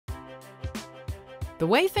The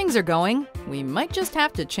way things are going, we might just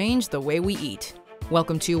have to change the way we eat.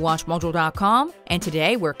 Welcome to WatchMojo.com, and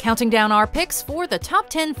today we're counting down our picks for the top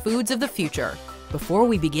 10 foods of the future. Before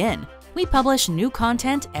we begin, we publish new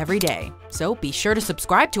content every day, so be sure to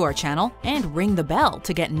subscribe to our channel and ring the bell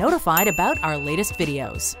to get notified about our latest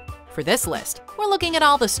videos. For this list, we're looking at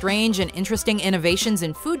all the strange and interesting innovations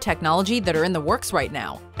in food technology that are in the works right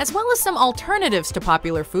now, as well as some alternatives to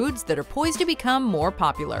popular foods that are poised to become more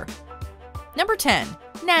popular. Number 10.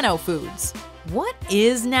 Nanofoods. What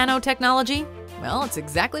is nanotechnology? Well, it's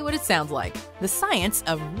exactly what it sounds like. The science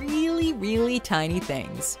of really tiny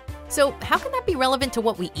things. So how can that be relevant to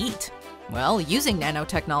what we eat? Well, using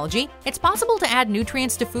nanotechnology, it's possible to add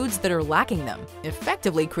nutrients to foods that are lacking them,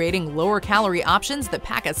 effectively creating lower-calorie options that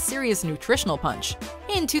pack a serious nutritional punch.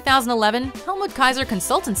 In 2011, Helmut Kaiser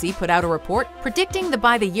Consultancy put out a report predicting that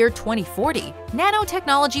by the year 2040,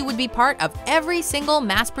 nanotechnology would be part of every single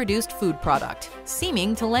mass-produced food product,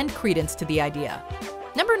 seeming to lend credence to the idea.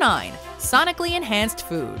 Number 9. Sonically-enhanced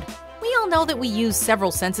food. We all know that we use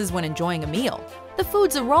several senses when enjoying a meal. The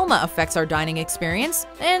food's aroma affects our dining experience,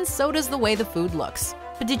 and so does the way the food looks.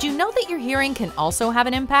 But did you know that your hearing can also have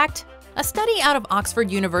an impact? A study out of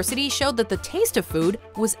Oxford University showed that the taste of food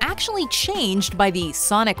was actually changed by the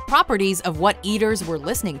sonic properties of what eaters were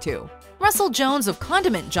listening to. Russell Jones of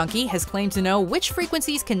Condiment Junkie has claimed to know which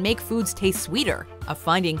frequencies can make foods taste sweeter, a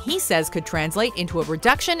finding he says could translate into a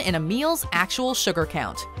reduction in a meal's actual sugar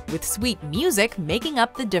count, with sweet music making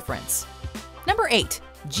up the difference. Number 8.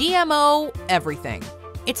 GMO everything.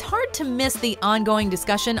 It's hard to miss the ongoing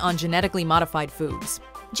discussion on genetically modified foods.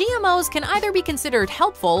 GMOs can either be considered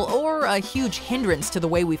helpful or a huge hindrance to the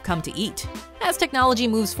way we've come to eat. As technology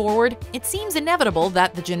moves forward, it seems inevitable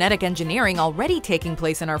that the genetic engineering already taking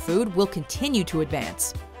place in our food will continue to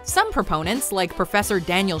advance. Some proponents, like Professor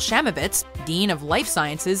Daniel Shamovitz, Dean of Life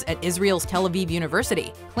Sciences at Israel's Tel Aviv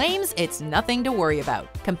University, claims it's nothing to worry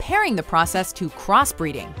about, comparing the process to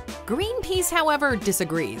crossbreeding. Greenpeace, however,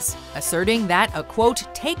 disagrees, asserting that a, quote,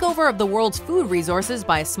 takeover of the world's food resources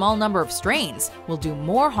by a small number of strains will do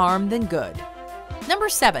more harm than good. Number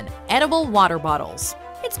 7. Edible water bottles.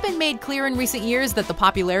 It's been made clear in recent years that the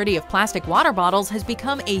popularity of plastic water bottles has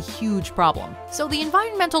become a huge problem, so the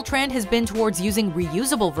environmental trend has been towards using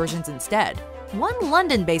reusable versions instead. One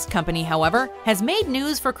London-based company, however, has made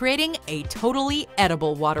news for creating a totally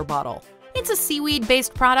edible water bottle. It's a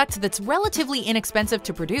seaweed-based product that's relatively inexpensive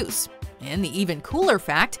to produce. And the even cooler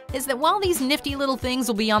fact is that while these nifty little things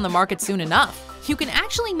will be on the market soon enough, you can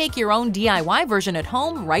actually make your own DIY version at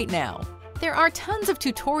home right now. There are tons of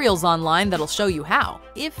tutorials online that'll show you how,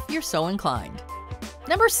 if you're so inclined.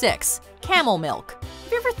 Number 6. Camel milk.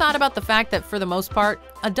 Have you ever thought about the fact that for the most part,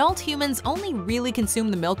 adult humans only really consume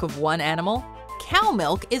the milk of one animal? Cow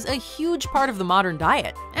milk is a huge part of the modern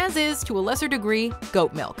diet, as is, to a lesser degree,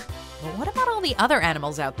 goat milk. But what about all the other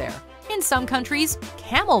animals out there? In some countries,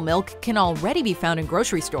 camel milk can already be found in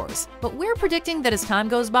grocery stores, but we're predicting that as time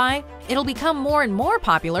goes by, it'll become more and more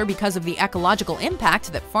popular because of the ecological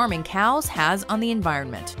impact that farming cows has on the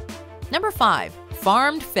environment. Number 5.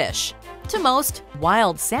 Farmed fish. To most,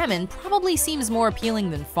 wild salmon probably seems more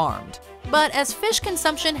appealing than farmed. But as fish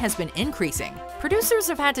consumption has been increasing, producers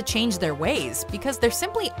have had to change their ways because there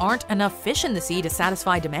simply aren't enough fish in the sea to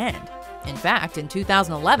satisfy demand. In fact, in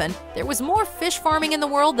 2011, there was more fish farming in the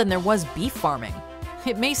world than there was beef farming.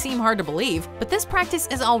 It may seem hard to believe, but this practice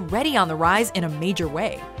is already on the rise in a major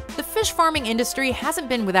way. The fish farming industry hasn't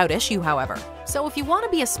been without issue, however, so if you want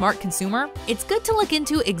to be a smart consumer, it's good to look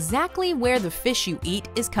into exactly where the fish you eat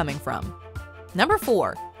is coming from. Number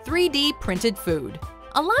 4. 3D printed food.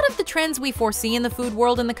 A lot of the trends we foresee in the food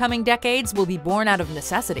world in the coming decades will be born out of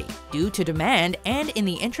necessity, due to demand and in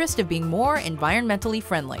the interest of being more environmentally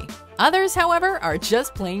friendly. Others, however, are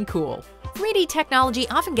just plain cool. 3D technology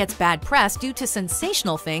often gets bad press due to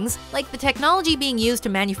sensational things like the technology being used to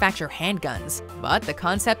manufacture handguns, but the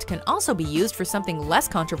concept can also be used for something less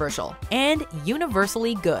controversial and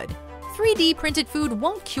universally good. 3D printed food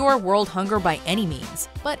won't cure world hunger by any means,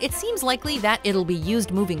 but it seems likely that it'll be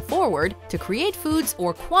used moving forward to create foods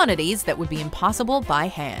or quantities that would be impossible by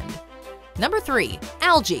hand. Number 3.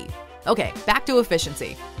 Algae. Okay, back to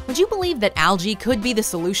efficiency. Would you believe that algae could be the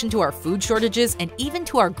solution to our food shortages and even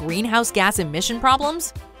to our greenhouse gas emission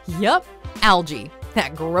problems? Yup, algae.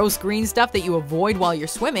 That gross green stuff that you avoid while you're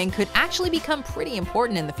swimming could actually become pretty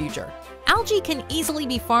important in the future. Algae can easily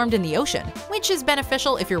be farmed in the ocean, which is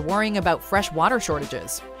beneficial if you're worrying about fresh water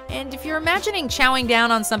shortages. And if you're imagining chowing down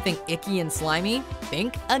on something icky and slimy,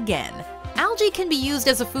 think again. Algae can be used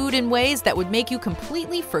as a food in ways that would make you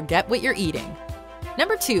completely forget what you're eating.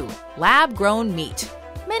 Number 2. Lab-grown meat.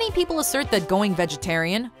 Many Many people assert that going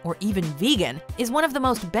vegetarian, or even vegan, is one of the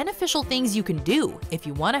most beneficial things you can do if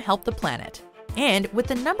you want to help the planet. And with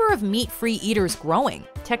the number of meat-free eaters growing,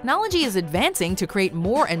 technology is advancing to create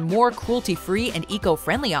more and more cruelty-free and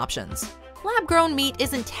eco-friendly options. Lab-grown meat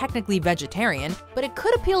isn't technically vegetarian, but it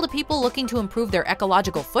could appeal to people looking to improve their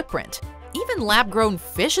ecological footprint. Even lab-grown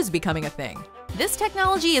fish is becoming a thing. This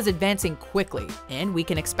technology is advancing quickly, and we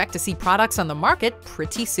can expect to see products on the market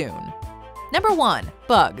pretty soon. Number 1.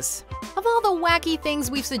 Bugs. Of all the wacky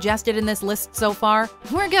things we've suggested in this list so far,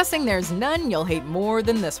 we're guessing there's none you'll hate more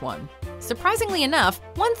than this one. Surprisingly enough,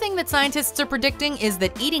 one thing that scientists are predicting is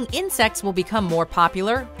that eating insects will become more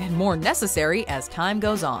popular and more necessary as time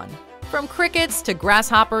goes on. From crickets to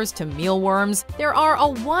grasshoppers to mealworms, there are a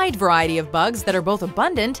wide variety of bugs that are both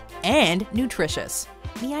abundant and nutritious.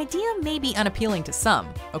 The idea may be unappealing to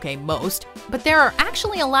some, okay, most, but there are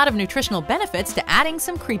actually a lot of nutritional benefits to adding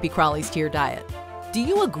some creepy crawlies to your diet. Do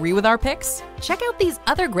you agree with our picks? Check out these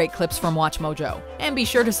other great clips from WatchMojo, and be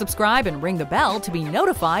sure to subscribe and ring the bell to be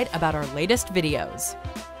notified about our latest videos.